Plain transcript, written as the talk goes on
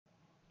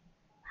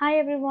Hi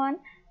everyone,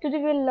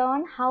 today we'll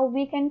learn how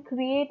we can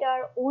create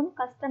our own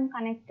custom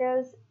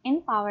connectors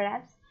in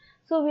PowerApps.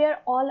 So we are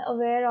all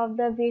aware of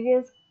the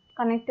various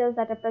connectors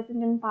that are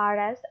present in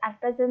PowerApps.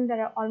 At present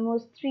there are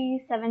almost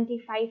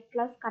 375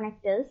 plus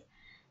connectors.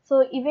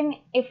 So even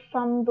if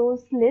from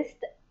those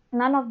list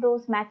none of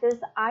those matches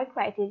our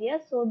criteria,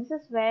 so this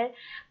is where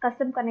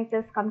custom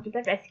connectors come to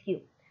the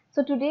rescue.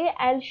 So today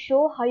I'll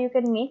show how you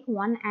can make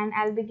one, and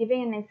I'll be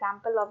giving an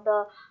example of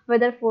the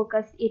weather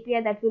forecast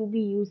API that we'll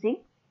be using.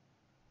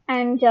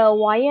 And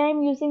why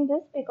I'm using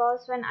this,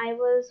 because when I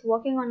was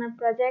working on a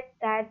project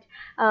that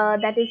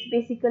is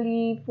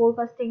basically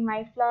forecasting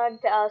my flood,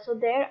 so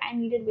there I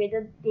needed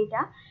weather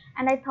data,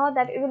 and I thought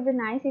that it would be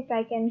nice if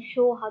I can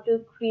show how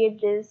to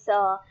create this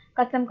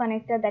custom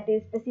connector that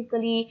is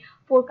basically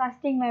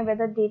forecasting my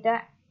weather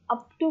data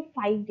up to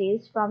 5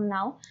 days from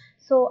now.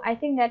 So I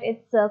think that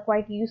it's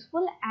quite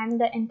useful, and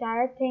the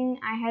entire thing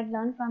I had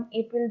learned from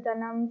April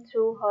Dunham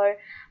through her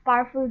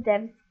Powerful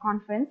Devs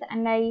conference,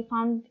 and I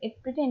found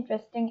it pretty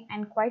interesting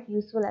and quite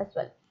useful as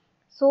well.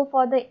 So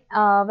for the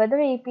weather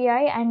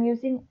API, I'm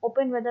using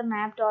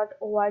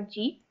openweathermap.org,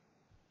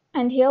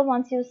 and here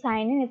once you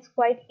sign in, it's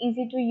quite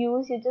easy to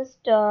use. You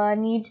just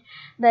need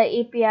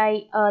the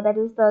API, that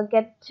is the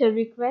get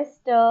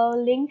request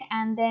link,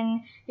 and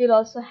then you'll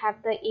also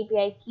have the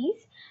API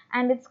keys,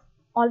 and it's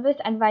always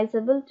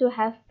advisable to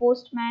have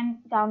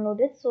Postman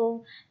downloaded,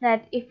 so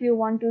that if you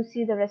want to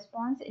see the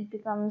response, it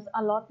becomes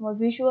a lot more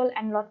visual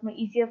and a lot more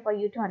easier for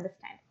you to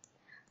understand.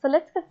 So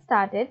let's get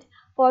started.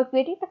 For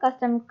creating the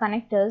custom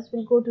connectors,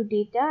 we'll go to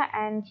data,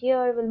 and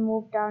here we'll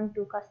move down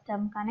to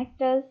custom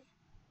connectors,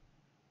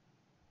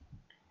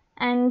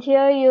 and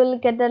here you'll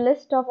get the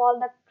list of all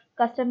the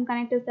custom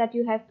connectors that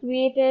you have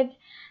created.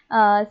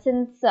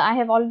 Since I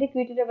have already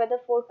created a weather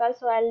forecast,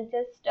 so I'll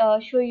just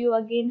show you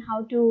again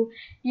how to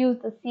use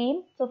the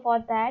same. So for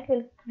that,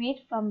 we'll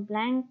create from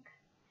blank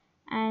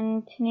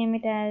and name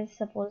it as,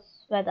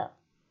 suppose, weather,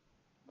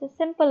 just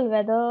simple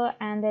weather,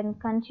 and then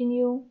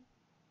continue.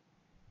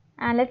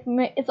 And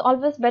it's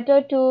always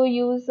better to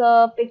use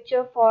a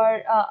picture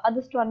for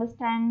others to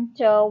understand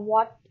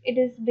what it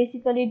is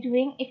basically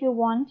doing. If you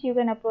want, you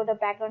can upload a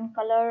background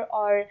color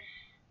or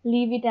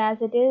leave it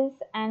as it is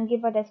and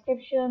give a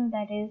description,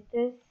 that is,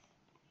 this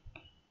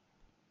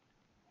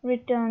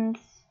returns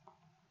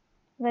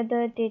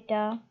weather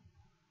data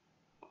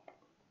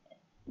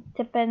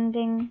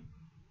depending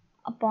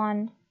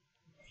upon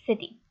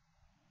city.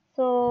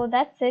 So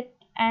that's it,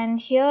 and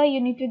here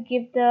you need to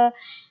give the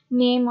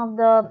name of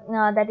the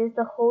that is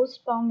the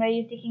host from where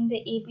you're taking the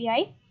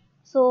API.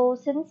 So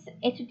since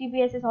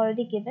HTTPS is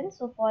already given,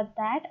 so for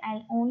that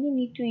I'll only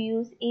need to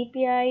use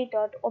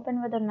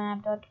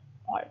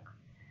api.openweathermap.org.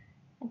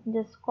 I can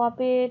just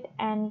copy it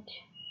and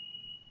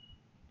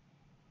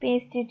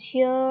paste it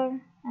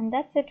here, and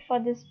that's it for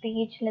this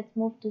page. Let's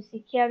move to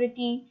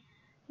security.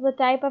 So the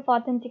type of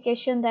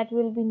authentication that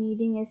we'll be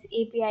needing is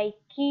API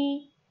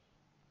key.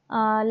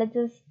 Let's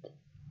just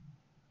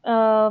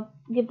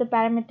give the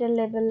parameter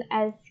label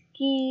as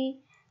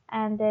key,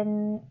 and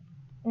then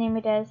name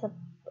it as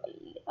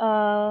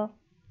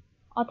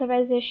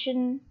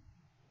authorization,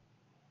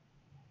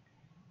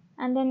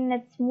 and then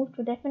let's move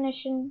to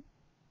definition.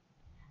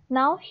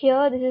 Now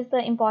here, this is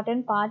the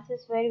important part. This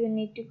is where we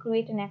need to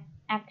create an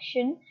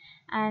action,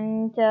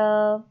 and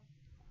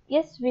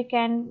yes, we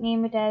can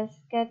name it as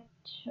get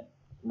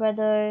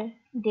weather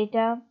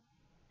data.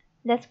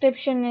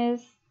 Description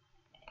is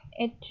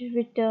it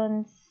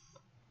returns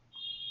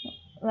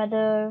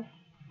weather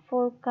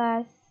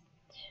forecast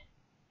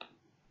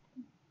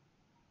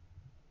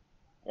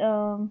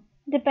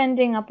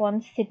depending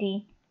upon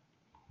city.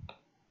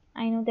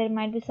 I know there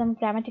might be some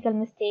grammatical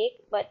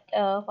mistake, but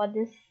for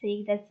this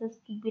sake, let's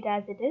just keep it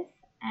as it is.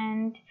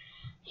 And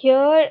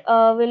here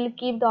we'll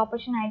keep the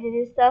operation ID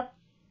is the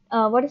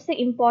what is the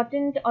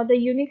important or the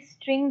unique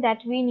string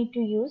that we need to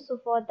use. So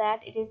for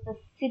that, it is the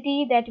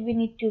city that we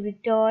need to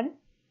return.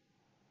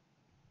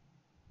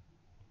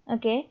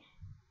 Okay,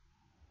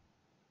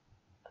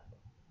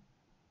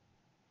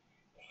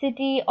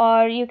 city,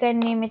 or you can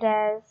name it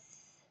as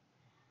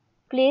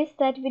place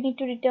that we need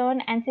to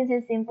return, and since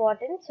it's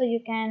important, so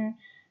you can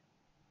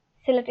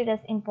select it as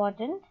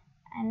important.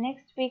 And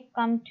next we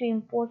come to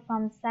import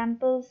from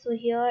samples. So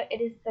here it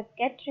is the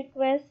get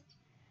request,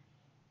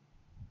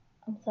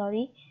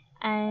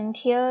 and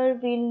here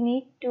we'll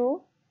need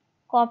to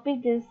copy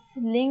this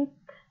link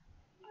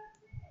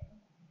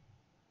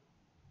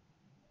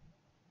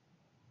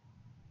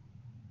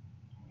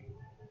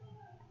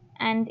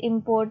and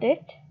import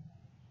it.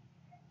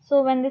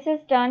 So when this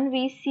is done,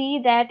 we see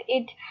that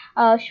it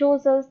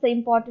shows us the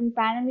important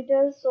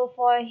parameters. So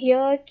for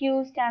here,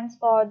 Q stands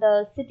for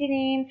the city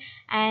name,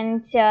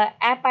 and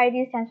app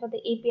ID stands for the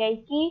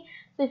API key.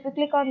 So if you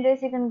click on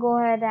this, you can go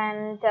ahead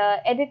and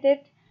edit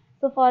it.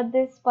 So for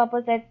this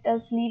purpose, let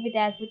us leave it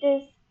as it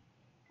is.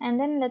 And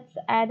then let's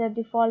add a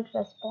default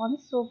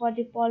response. So for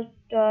default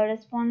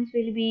response,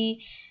 we'll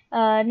be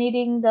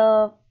needing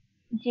the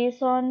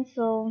JSON.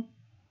 So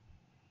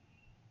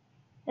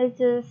let's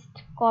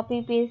just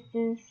copy paste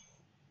this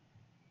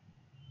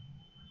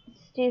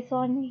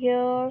JSON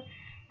here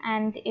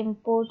and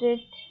import it.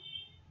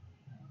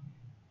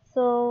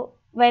 So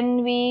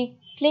when we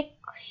click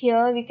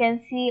here, we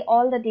can see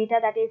all the data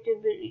that it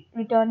will be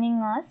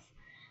returning us.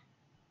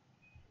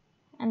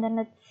 And then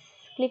let's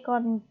click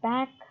on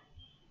back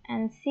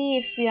and see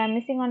if we are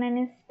missing on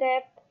any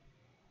step.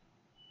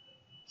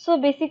 So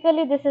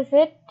basically this is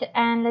it,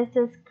 and let's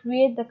just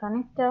create the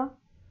connector.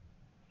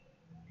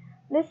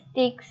 This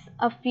takes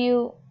a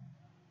few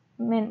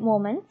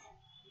moments,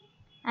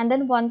 and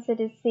then once it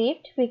is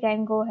saved, we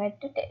can go ahead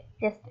to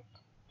test it.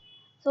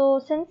 So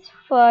since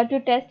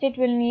to test it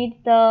we'll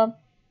need the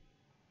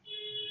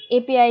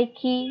API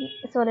key,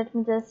 so let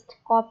me just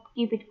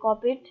keep it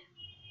copied.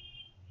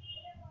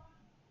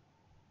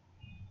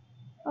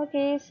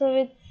 Okay, so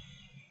it's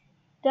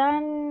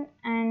done,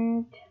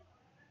 and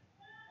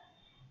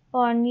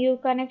for new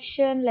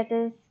connection let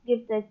us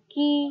give the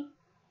key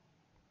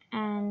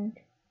and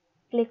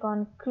click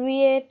on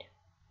create.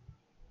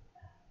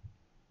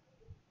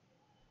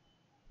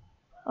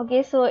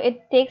 Okay, so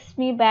it takes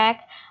me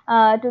back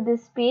to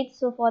this page.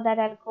 So for that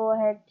I'll go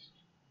ahead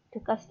to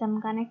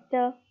custom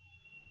connector,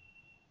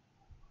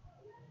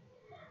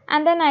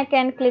 and then I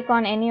can click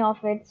on any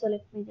of it. So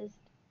let me just,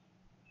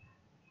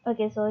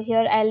 okay, so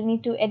here I'll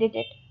need to edit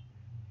it.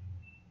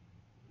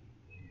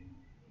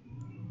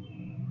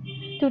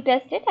 To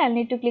test it, I'll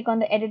need to click on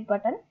the edit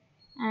button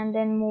and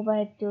then move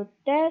ahead to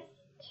test.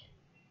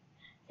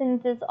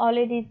 Since it's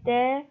already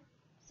there,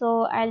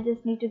 so I'll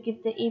just need to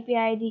give the API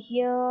ID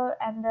here,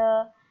 and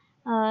the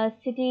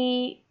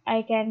city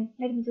I can,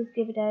 let me just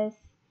give it as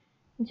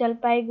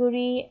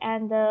Jalpaiguri,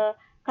 and the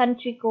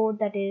country code,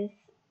 that is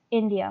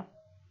India.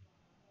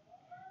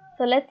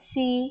 So let's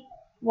see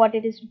what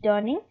it is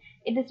returning.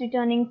 It is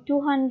returning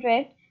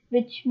 200,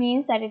 which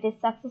means that it is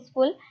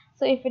successful.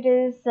 So if it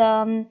is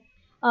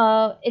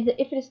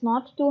if it is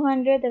not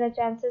 200, there are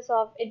chances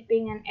of it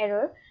being an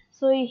error.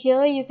 So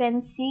here you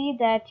can see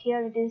that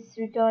here it is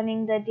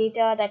returning the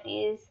data, that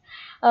is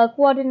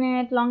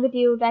coordinate,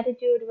 longitude,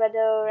 latitude,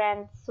 weather,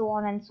 and so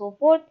on and so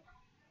forth.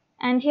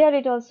 And here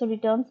it also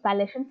returns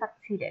validation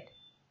succeeded.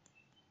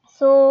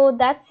 So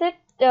that's it.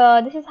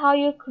 This is how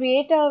you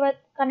create a web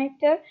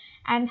connector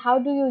and how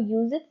do you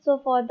use it. So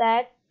for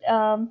that,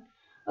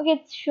 okay,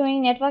 it's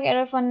showing network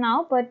error for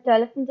now, but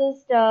let me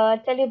just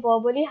tell you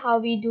verbally how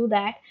we do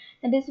that.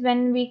 That is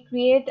when we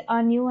create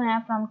a new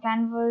app from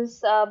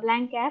canvas,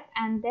 blank app,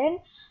 and then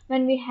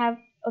when we have,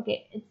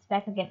 okay, it's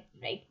back again,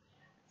 right?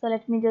 So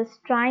let me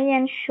just try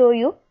and show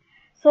you.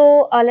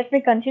 So let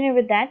me continue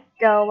with that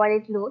while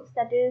it loads.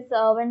 That is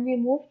when we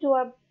move to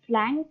a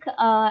blank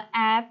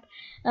app,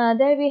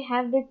 there we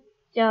have the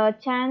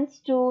chance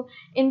to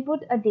input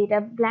a data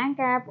blank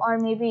app, or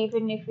maybe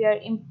even if we are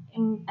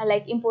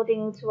like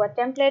importing through a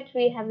template,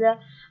 we have the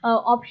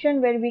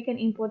option where we can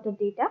import the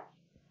data.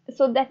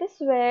 So that is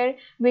where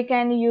we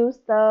can use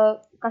the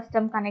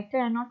custom connector,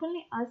 and not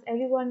only us,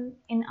 everyone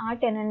in our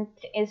tenant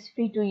is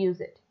free to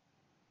use it.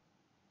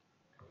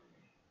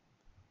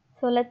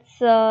 So let's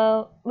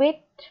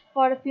wait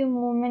for a few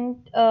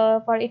moments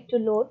for it to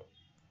load.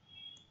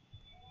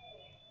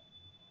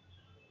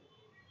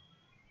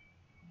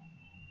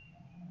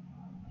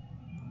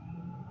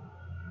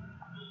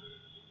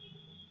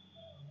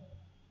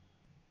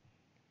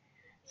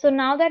 So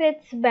now that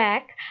it's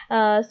back,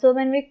 so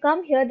when we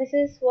come here, this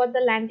is what the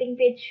landing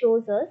page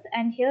shows us.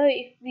 And here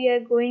if we are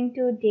going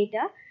to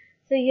data,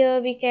 so here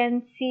we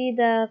can see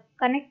the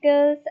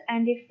connectors,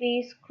 and if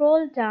we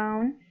scroll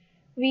down,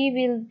 we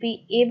will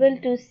be able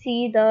to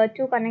see the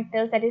two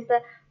connectors, that is the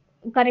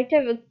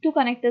connector with two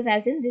connectors,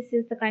 as in this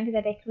is the connector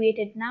that I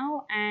created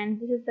now, and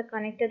this is the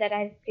connector that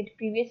I created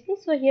previously.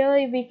 So here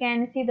we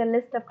can see the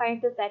list of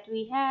connectors that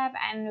we have,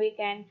 and we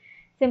can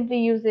simply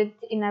use it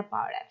in our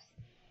PowerApps.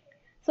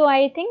 So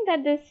I think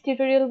that this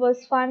tutorial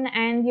was fun,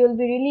 and you'll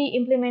be really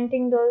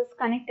implementing those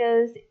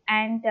connectors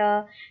and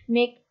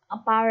make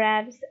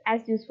PowerApps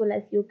as useful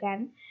as you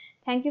can.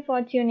 Thank you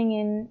for tuning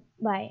in.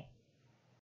 Bye.